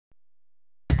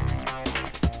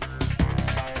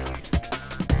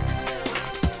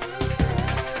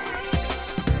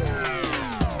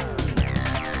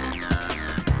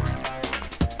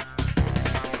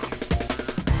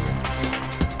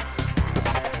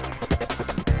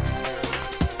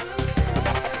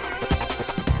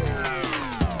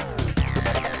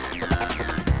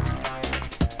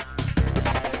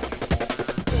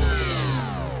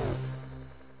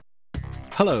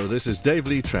Hello, this is Dave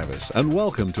Lee Travis, and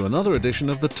welcome to another edition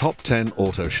of the Top 10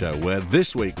 Auto Show, where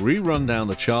this week we run down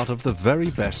the chart of the very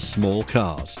best small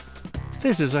cars.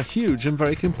 This is a huge and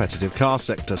very competitive car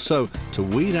sector, so to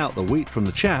weed out the wheat from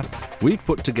the chaff, we've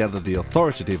put together the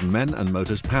authoritative Men and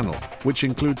Motors panel, which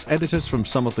includes editors from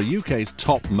some of the UK's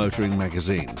top motoring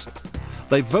magazines.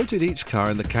 They've voted each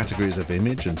car in the categories of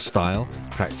image and style,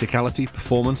 practicality,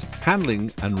 performance,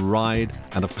 handling and ride,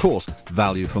 and of course,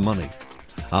 value for money.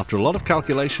 After a lot of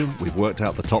calculation, we've worked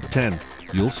out the top 10.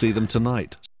 You'll see them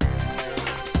tonight.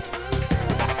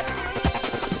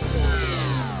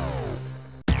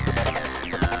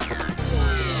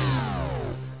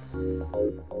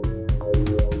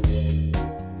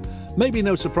 Maybe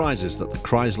no surprises that the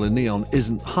Chrysler Neon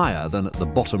isn't higher than at the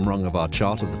bottom rung of our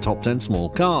chart of the top 10 small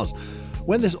cars.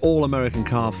 When this all-American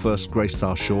car first graced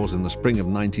our shores in the spring of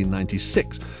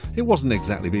 1996, it wasn't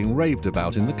exactly being raved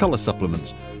about in the colour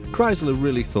supplements. Chrysler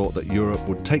really thought that Europe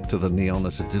would take to the Neon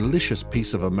as a delicious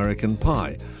piece of American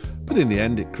pie, but in the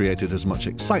end it created as much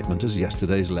excitement as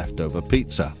yesterday's leftover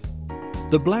pizza.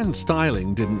 The bland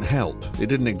styling didn't help. It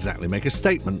didn't exactly make a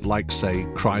statement like, say,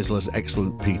 Chrysler's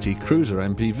excellent PT Cruiser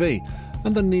MPV,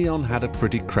 and the Neon had a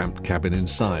pretty cramped cabin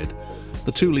inside.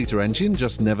 The 2-litre engine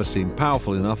just never seemed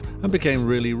powerful enough and became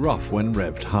really rough when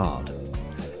revved hard.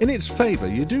 In its favour,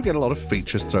 you do get a lot of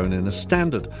features thrown in as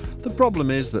standard. The problem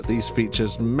is that these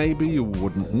features maybe you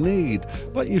wouldn't need,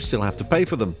 but you still have to pay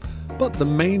for them. But the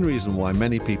main reason why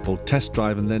many people test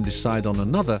drive and then decide on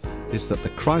another is that the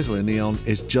Chrysler Neon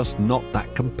is just not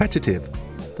that competitive.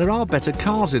 There are better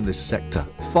cars in this sector,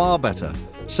 far better.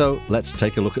 So let's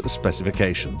take a look at the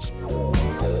specifications.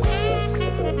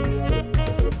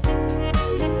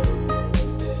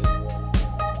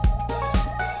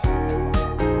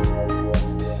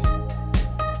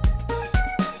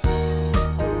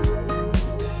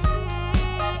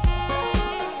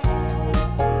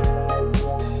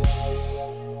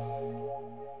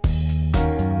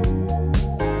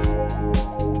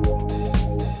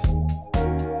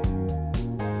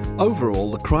 Overall,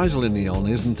 the Chrysler Neon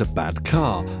isn't a bad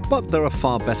car, but there are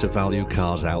far better value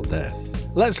cars out there.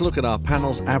 Let's look at our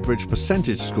panel's average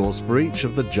percentage scores for each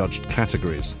of the judged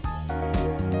categories.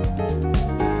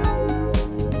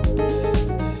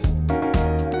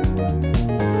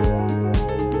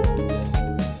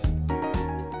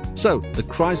 So, the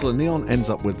Chrysler Neon ends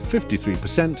up with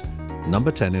 53%, number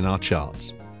 10 in our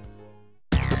charts.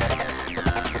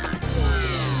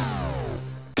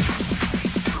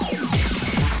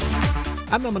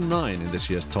 At number 9 in this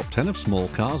year's top 10 of small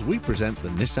cars, we present the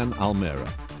Nissan Almera.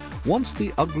 Once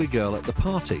the ugly girl at the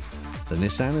party, the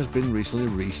Nissan has been recently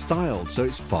restyled, so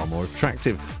it's far more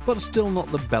attractive, but still not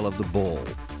the belle of the ball.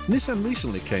 Nissan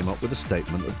recently came up with a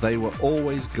statement that they were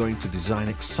always going to design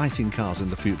exciting cars in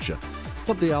the future,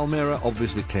 but the Almera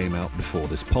obviously came out before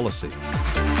this policy.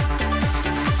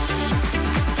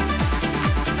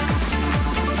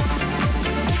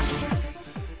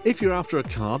 If you're after a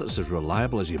car that's as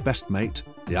reliable as your best mate,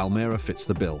 the Almera fits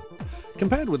the bill.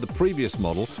 Compared with the previous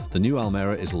model, the new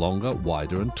Almera is longer,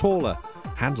 wider and taller.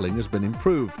 Handling has been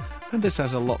improved, and this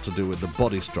has a lot to do with the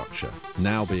body structure,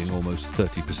 now being almost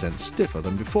 30% stiffer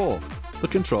than before. The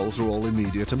controls are all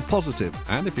immediate and positive,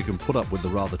 and if you can put up with the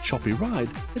rather choppy ride,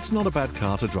 it's not a bad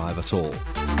car to drive at all.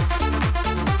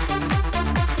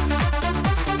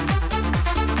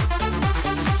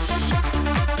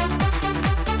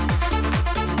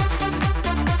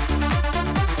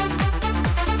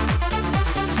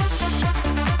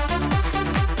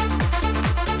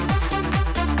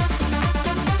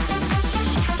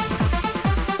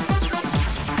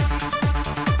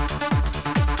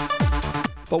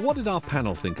 But what did our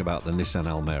panel think about the Nissan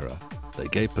Almera? They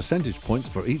gave percentage points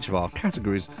for each of our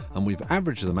categories, and we've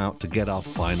averaged them out to get our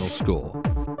final score.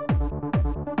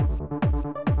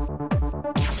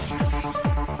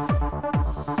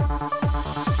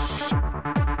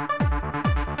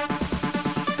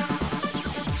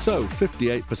 So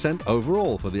 58%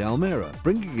 overall for the Almera,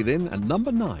 bringing it in at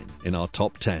number 9 in our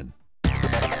top 10.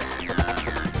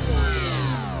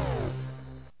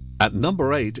 At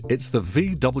number 8, it's the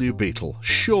VW Beetle.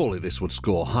 Surely this would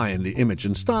score high in the image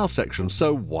and style section,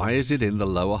 so why is it in the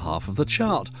lower half of the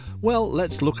chart? Well,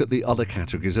 let's look at the other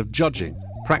categories of judging.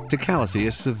 Practicality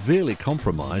is severely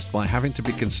compromised by having to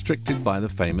be constricted by the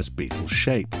famous Beetle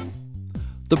shape.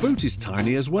 The boot is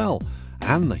tiny as well,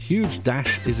 and the huge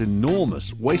dash is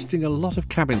enormous, wasting a lot of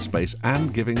cabin space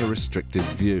and giving a restricted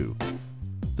view.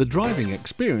 The driving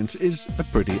experience is a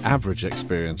pretty average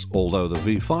experience, although the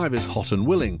V5 is hot and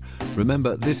willing.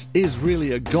 Remember, this is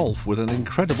really a Golf with an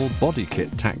incredible body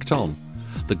kit tacked on.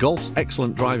 The Golf's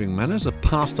excellent driving manners are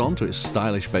passed on to its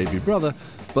stylish baby brother,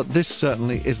 but this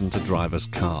certainly isn't a driver's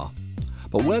car.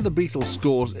 But where the Beetle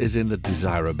scores is in the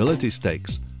desirability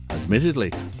stakes.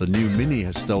 Admittedly, the new Mini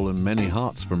has stolen many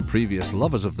hearts from previous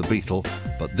lovers of the Beetle,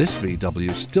 but this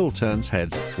VW still turns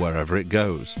heads wherever it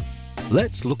goes.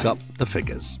 Let's look up the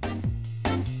figures.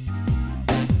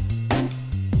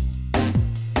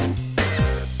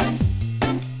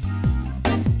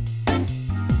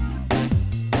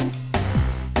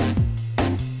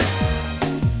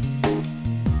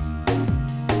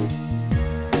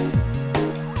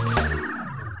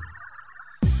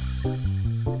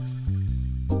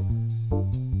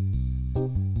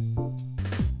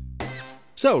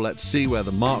 So let's see where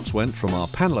the marks went from our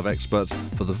panel of experts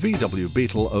for the VW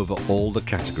Beetle over all the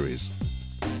categories.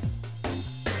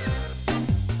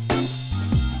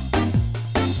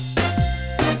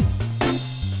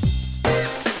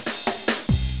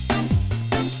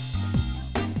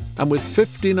 And with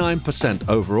 59%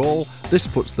 overall, this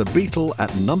puts the Beetle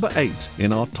at number 8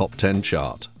 in our top 10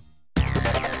 chart.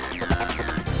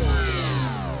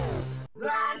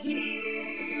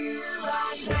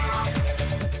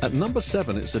 At number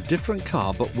 7, it's a different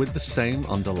car but with the same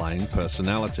underlying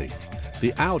personality.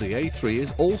 The Audi A3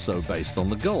 is also based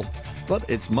on the Golf, but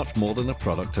it's much more than a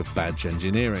product of badge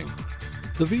engineering.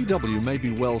 The VW may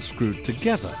be well screwed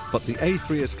together, but the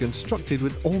A3 is constructed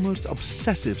with almost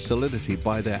obsessive solidity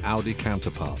by their Audi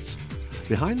counterparts.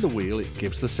 Behind the wheel, it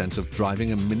gives the sense of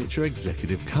driving a miniature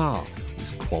executive car,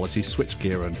 with quality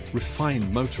switchgear and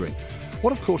refined motoring.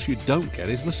 What of course you don't get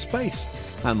is the space,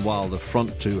 and while the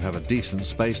front two have a decent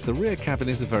space, the rear cabin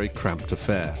is a very cramped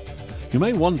affair. You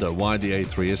may wonder why the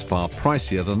A3 is far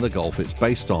pricier than the Golf it's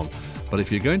based on, but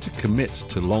if you're going to commit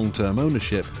to long-term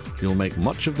ownership, you'll make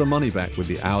much of the money back with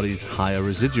the Audi's higher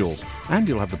residuals, and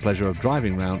you'll have the pleasure of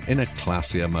driving around in a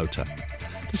classier motor.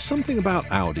 There's something about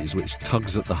Audis which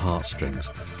tugs at the heartstrings.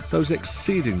 Those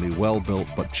exceedingly well-built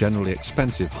but generally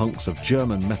expensive hunks of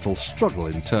German metal struggle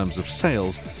in terms of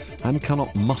sales and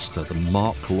cannot muster the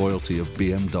marked loyalty of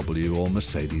BMW or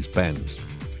Mercedes-Benz.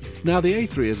 Now the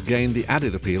A3 has gained the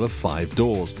added appeal of 5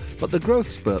 doors, but the growth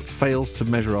spurt fails to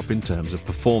measure up in terms of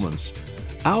performance.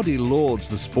 Audi lauds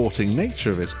the sporting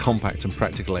nature of its compact and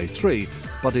practical A3,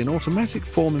 but in automatic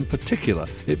form in particular,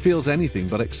 it feels anything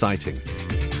but exciting.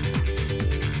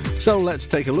 So let's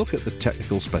take a look at the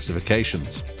technical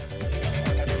specifications.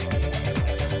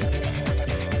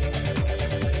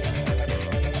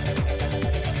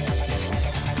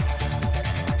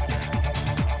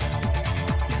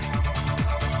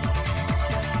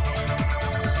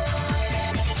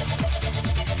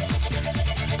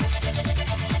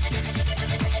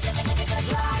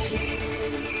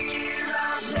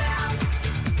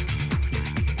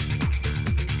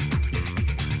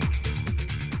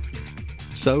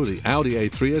 So the Audi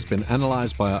A3 has been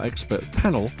analysed by our expert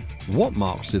panel. What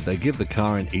marks did they give the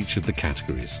car in each of the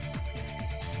categories?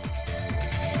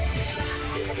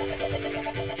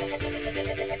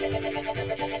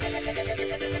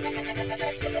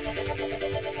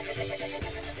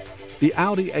 The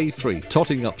Audi A3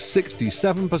 totting up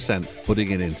 67%,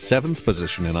 putting it in 7th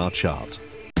position in our chart.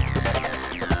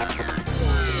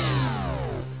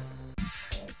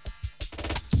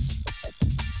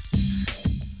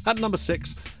 At number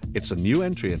 6, it's a new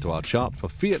entry into our chart for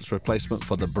Fiat's replacement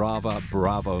for the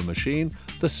Bravo machine,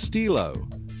 the Stilo.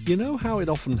 You know how it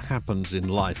often happens in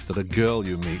life that a girl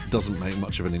you meet doesn't make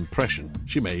much of an impression.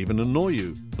 She may even annoy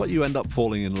you, but you end up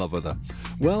falling in love with her.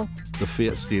 Well, the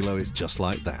Fiat Stilo is just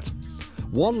like that.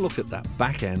 One look at that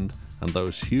back end and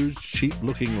those huge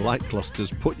cheap-looking light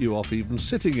clusters put you off even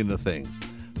sitting in the thing.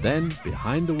 Then,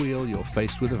 behind the wheel, you're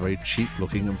faced with a very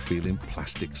cheap-looking and feeling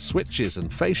plastic switches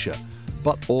and fascia.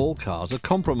 But all cars are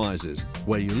compromises.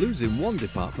 Where you lose in one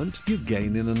department, you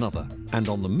gain in another. And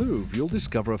on the move, you'll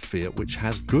discover a Fiat which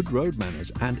has good road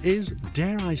manners and is,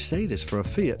 dare I say this for a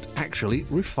Fiat, actually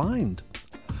refined.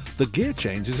 The gear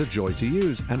change is a joy to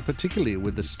use, and particularly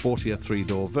with the sportier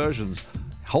 3-door versions,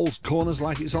 holds corners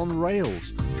like it's on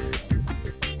rails.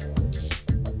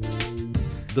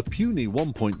 The puny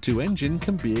 1.2 engine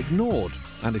can be ignored,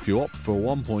 and if you opt for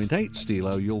a 1.8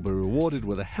 Stilo, you'll be rewarded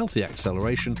with a healthy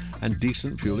acceleration and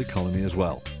decent fuel economy as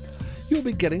well. You'll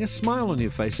be getting a smile on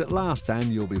your face at last,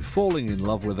 and you'll be falling in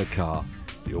love with the car.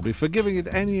 You'll be forgiving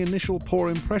it any initial poor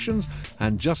impressions,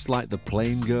 and just like the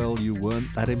plain girl you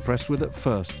weren't that impressed with at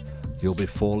first, you'll be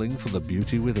falling for the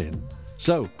beauty within.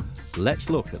 So, let's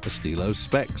look at the Stilo's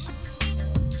specs.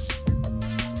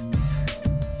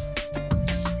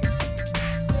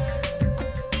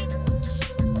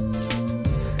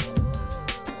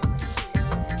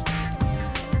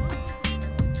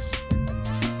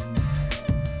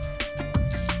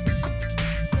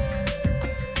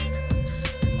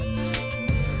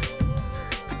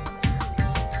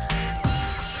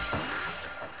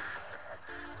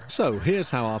 So here's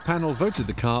how our panel voted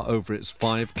the car over its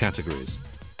 5 categories.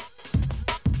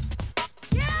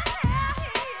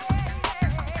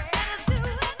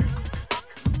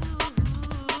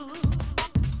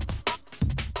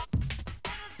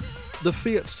 The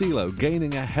Fiat Stilo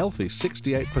gaining a healthy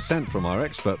 68% from our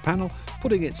expert panel,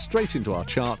 putting it straight into our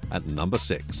chart at number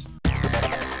 6.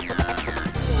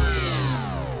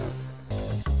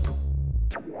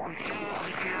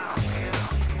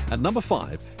 At number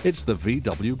 5, it's the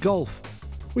VW Golf.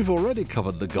 We've already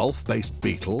covered the Golf-based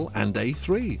Beetle and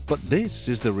A3, but this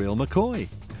is the real McCoy.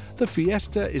 The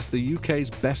Fiesta is the UK's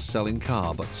best-selling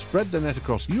car, but spread the net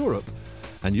across Europe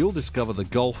and you'll discover the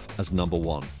Golf as number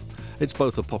 1. It's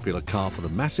both a popular car for the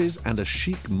masses and a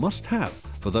chic must-have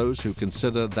for those who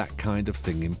consider that kind of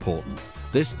thing important.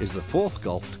 This is the 4th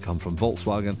Golf to come from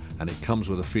Volkswagen, and it comes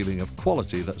with a feeling of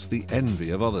quality that's the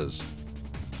envy of others.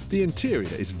 The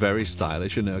interior is very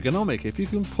stylish and ergonomic if you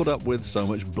can put up with so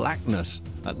much blackness.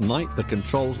 At night the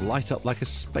controls light up like a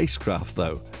spacecraft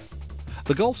though.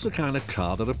 The Golf's the kind of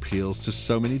car that appeals to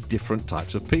so many different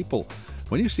types of people.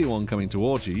 When you see one coming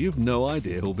towards you, you've no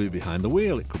idea who'll be behind the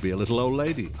wheel. It could be a little old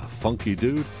lady, a funky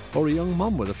dude, or a young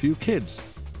mum with a few kids.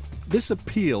 This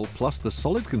appeal plus the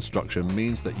solid construction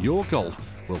means that your Golf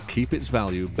will keep its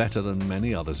value better than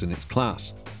many others in its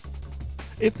class.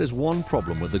 If there's one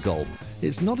problem with the Golf,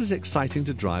 it's not as exciting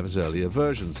to drive as earlier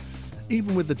versions.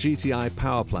 Even with the GTI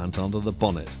power plant under the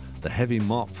bonnet, the heavy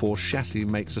Mark IV chassis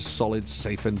makes a solid,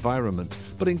 safe environment,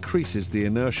 but increases the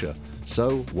inertia.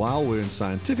 So, while we're in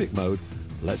scientific mode,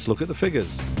 let's look at the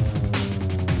figures.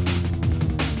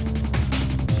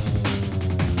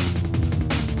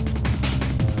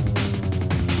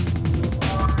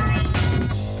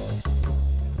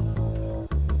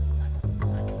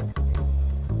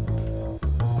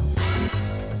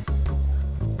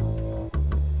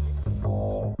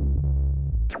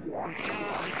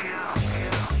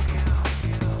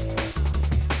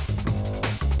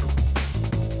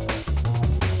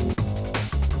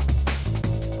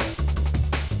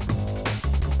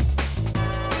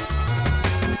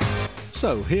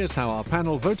 So here's how our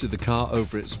panel voted the car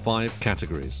over its 5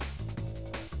 categories.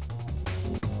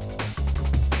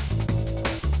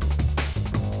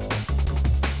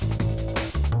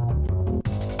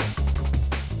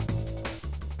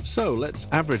 So let's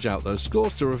average out those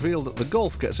scores to reveal that the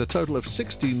Golf gets a total of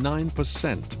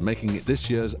 69%, making it this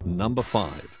year's number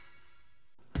 5.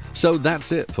 So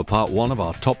that's it for part 1 of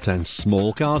our top 10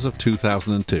 small cars of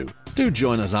 2002. Do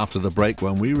join us after the break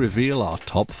when we reveal our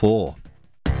top 4.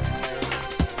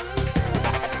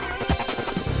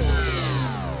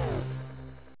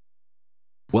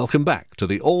 Welcome back to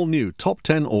the all-new Top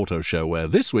 10 Auto Show, where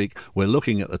this week we're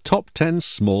looking at the top 10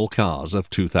 small cars of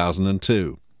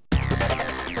 2002.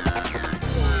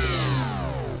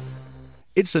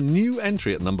 It's a new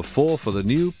entry at number 4 for the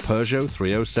new Peugeot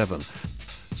 307.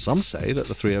 Some say that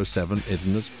the 307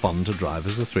 isn't as fun to drive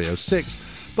as the 306,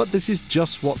 but this is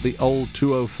just what the old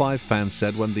 205 fans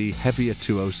said when the heavier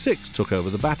 206 took over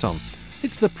the baton.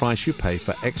 It's the price you pay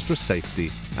for extra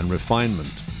safety and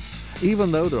refinement.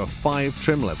 Even though there are 5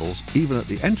 trim levels, even at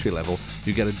the entry level,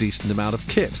 you get a decent amount of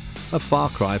kit, a far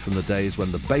cry from the days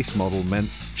when the base model meant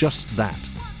just that,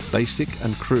 basic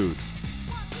and crude.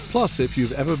 Plus, if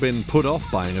you've ever been put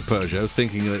off buying a Peugeot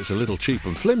thinking that it's a little cheap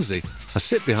and flimsy, a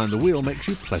sit behind the wheel makes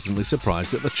you pleasantly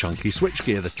surprised at the chunky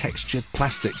switchgear, the textured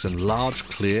plastics and large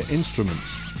clear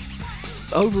instruments.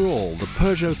 Overall, the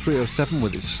Peugeot 307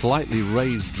 with its slightly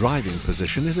raised driving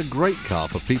position is a great car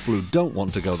for people who don't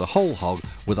want to go the whole hog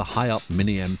with a high-up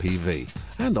mini MPV,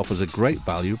 and offers a great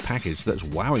value package that's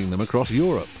wowing them across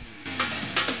Europe.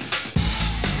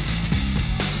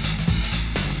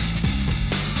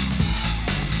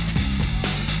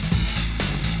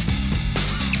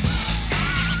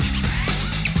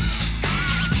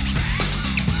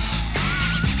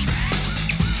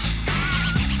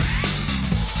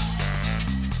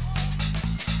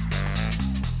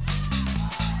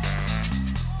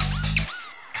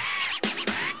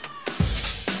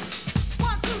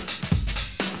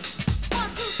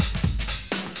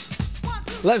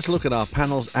 Let's look at our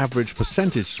panel's average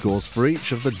percentage scores for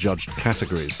each of the judged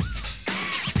categories.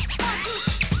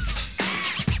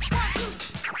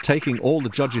 Taking all the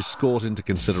judges' scores into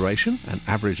consideration and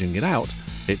averaging it out,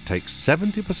 it takes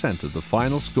 70% of the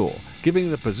final score, giving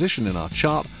the position in our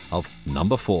chart of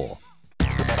number 4.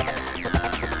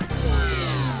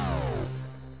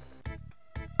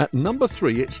 At number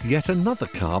 3, it's yet another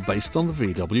car based on the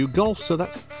VW Golf, so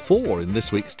that's 4 in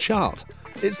this week's chart.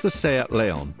 It's the Seat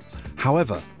Leon.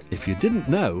 However, If you didn't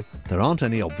know, there aren't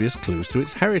any obvious clues to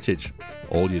its heritage.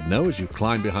 All you'd know as you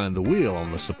climb behind the wheel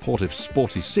on the supportive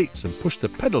sporty seats and push the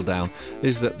pedal down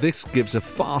is that this gives a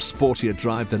far sportier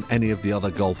drive than any of the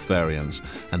other Golf variants,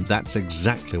 and that's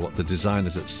exactly what the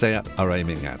designers at Seat are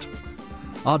aiming at.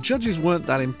 Our judges weren't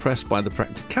that impressed by the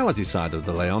practicality side of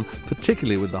the Leon,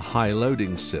 particularly with the high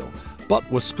loading sill, but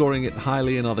were scoring it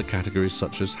highly in other categories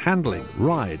such as handling,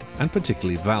 ride, and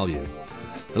particularly value.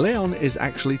 The Leon is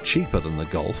actually cheaper than the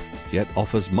Golf, yet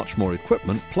offers much more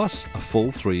equipment plus a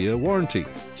full 3-year warranty.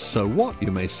 So what,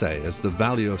 you may say, as the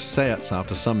value of Seats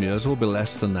after some years will be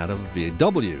less than that of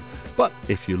VW. But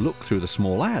if you look through the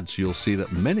small ads, you'll see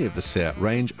that many of the Seat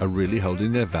range are really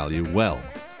holding their value well.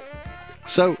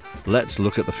 So let's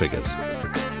look at the figures.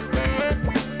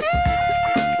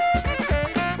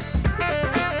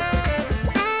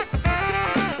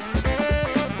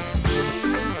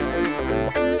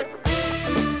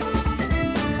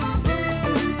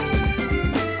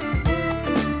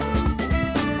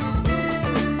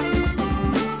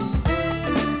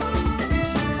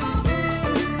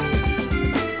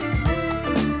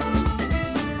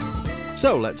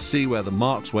 So let's see where the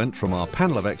marks went from our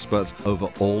panel of experts over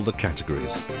all the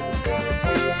categories.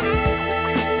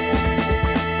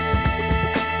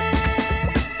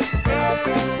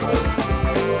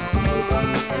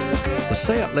 The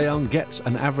Seat Leon gets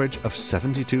an average of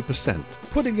 72%,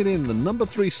 putting it in the number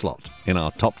 3 slot in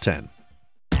our top 10.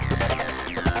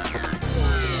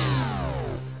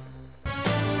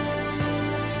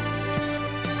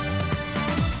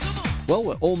 Well,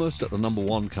 we're almost at the number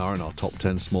 1 car in our top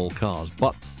 10 small cars,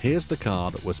 but here's the car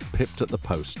that was pipped at the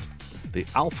post. The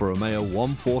Alfa Romeo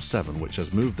 147, which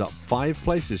has moved up 5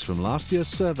 places from last year's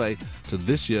survey to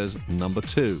this year's number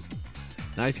 2.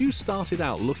 Now, if you started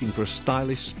out looking for a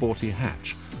stylish, sporty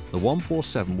hatch, the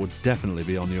 147 would definitely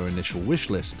be on your initial wish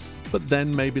list, but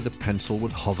then maybe the pencil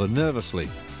would hover nervously.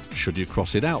 Should you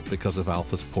cross it out because of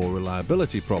Alfa's poor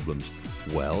reliability problems?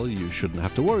 Well, you shouldn't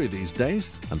have to worry these days,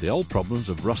 and the old problems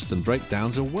of rust and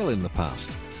breakdowns are well in the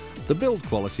past. The build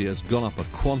quality has gone up a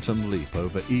quantum leap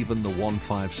over even the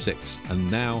 156,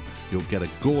 and now you'll get a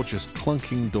gorgeous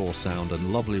clunking door sound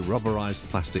and lovely rubberized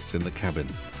plastics in the cabin.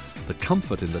 The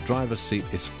comfort in the driver's seat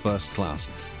is first class,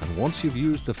 and once you've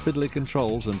used the fiddly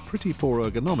controls and pretty poor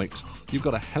ergonomics, you've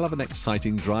got a hell of an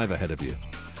exciting drive ahead of you.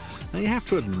 Now, you have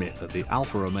to admit that the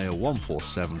Alfa Romeo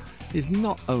 147 is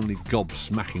not only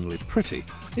gobsmackingly pretty,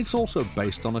 it's also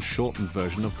based on a shortened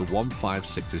version of the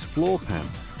 156's floor pan,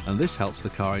 and this helps the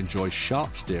car enjoy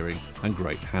sharp steering and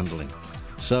great handling.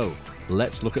 So,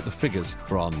 let's look at the figures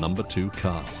for our number 2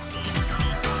 car.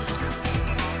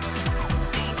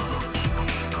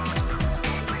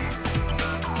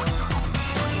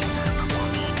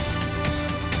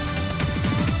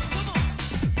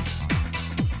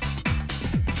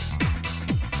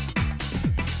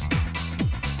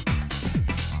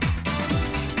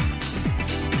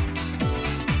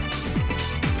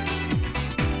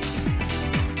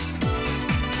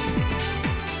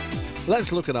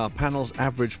 Let's look at our panel's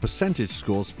average percentage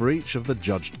scores for each of the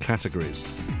judged categories.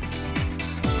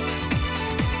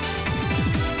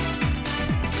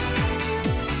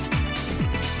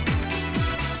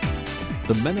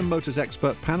 The Men & Motors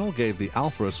Expert panel gave the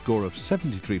Alfa a score of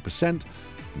 73%,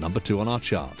 number 2 on our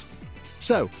chart.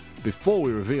 So, before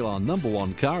we reveal our number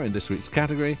 1 car in this week's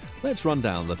category, let's run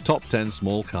down the top 10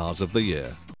 small cars of the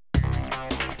year.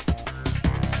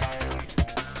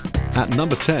 At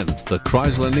number 10, the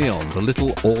Chrysler Neon, the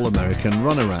little all-American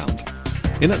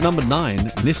runaround. In at number 9,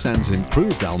 Nissan's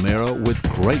improved Almera with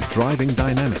great driving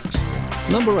dynamics.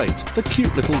 Number 8, the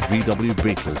cute little VW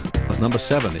Beetle. At number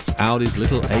 7, it's Audi's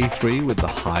little A3 with the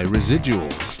high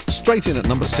residuals. Straight in at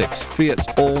number 6, Fiat's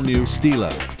all-new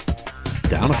Stilo.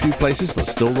 Down a few places but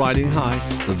still riding high,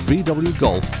 the VW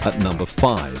Golf at number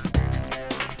 5.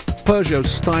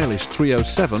 Peugeot's stylish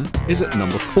 307 is at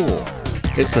number 4.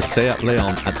 It's the Seat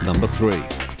Leon at number 3.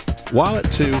 While at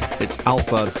 2, it's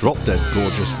Alfa drop-dead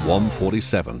gorgeous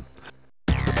 147.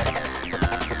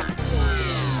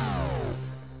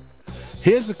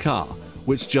 Here's a car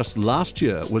which just last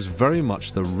year was very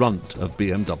much the runt of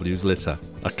BMW's litter.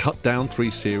 A cut-down 3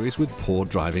 Series with poor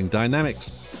driving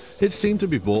dynamics. It seemed to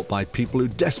be bought by people who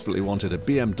desperately wanted a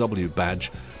BMW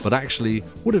badge, but actually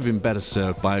would have been better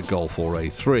served by a Golf or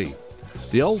A3.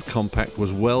 The old Compact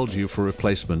was well due for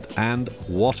replacement, and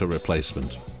what a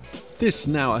replacement. This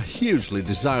now a hugely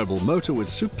desirable motor with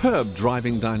superb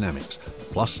driving dynamics,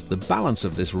 plus the balance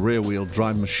of this rear-wheel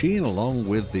drive machine along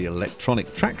with the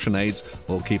electronic traction aids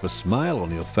will keep a smile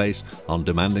on your face on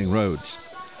demanding roads.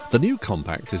 The new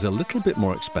Compact is a little bit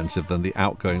more expensive than the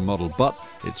outgoing model, but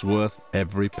it's worth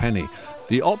every penny.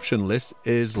 The option list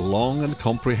is long and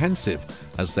comprehensive,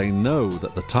 as they know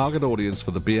that the target audience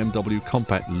for the BMW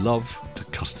Compact love to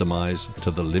customise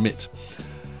to the limit.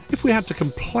 If we had to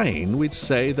complain, we'd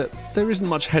say that there isn't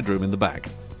much headroom in the back.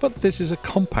 But this is a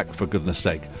Compact, for goodness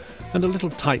sake, and a little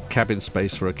tight cabin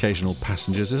space for occasional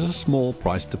passengers is a small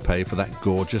price to pay for that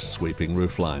gorgeous sweeping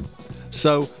roofline.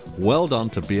 So, well done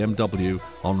to BMW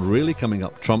on really coming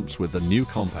up trumps with the new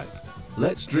Compact.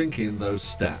 Let's drink in those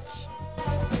stats.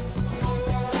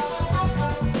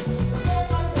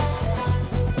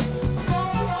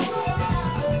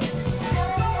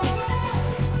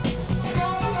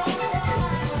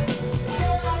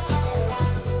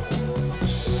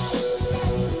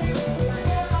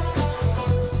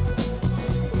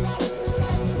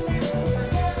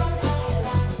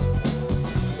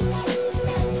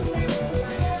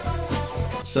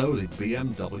 So the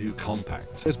BMW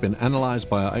Compact has been analysed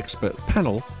by our expert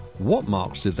panel. What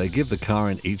marks did they give the car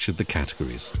in each of the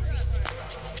categories?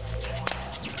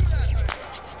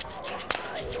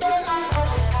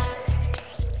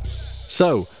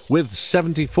 So, with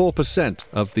 74%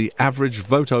 of the average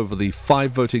vote over the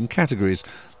 5 voting categories,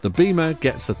 the Beamer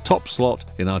gets the top slot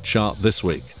in our chart this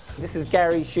week. This is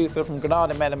Gary Schufer from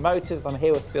Granada Mellon Motors. I'm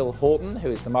here with Phil Horton, who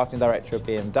is the marketing director of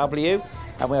BMW.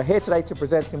 And we're here today to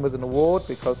present him with an award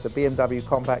because the BMW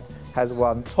Compact has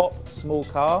won top small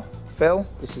car. Phil,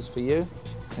 this is for you.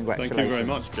 Congratulations. Thank you very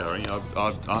much, Gary.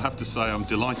 I have to say I'm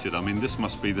delighted. I mean, this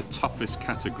must be the toughest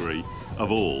category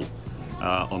of all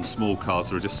on small cars.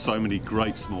 There are just so many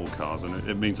great small cars, and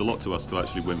it means a lot to us to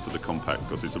actually win for the Compact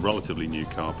because it's a relatively new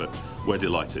car, but we're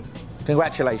delighted.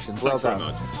 Congratulations. Well done.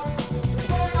 Thanks very much.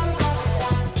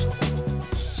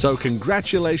 So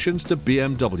congratulations to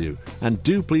BMW, and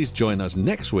do please join us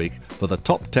next week for the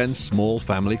top 10 small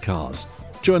family cars.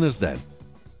 Join us then.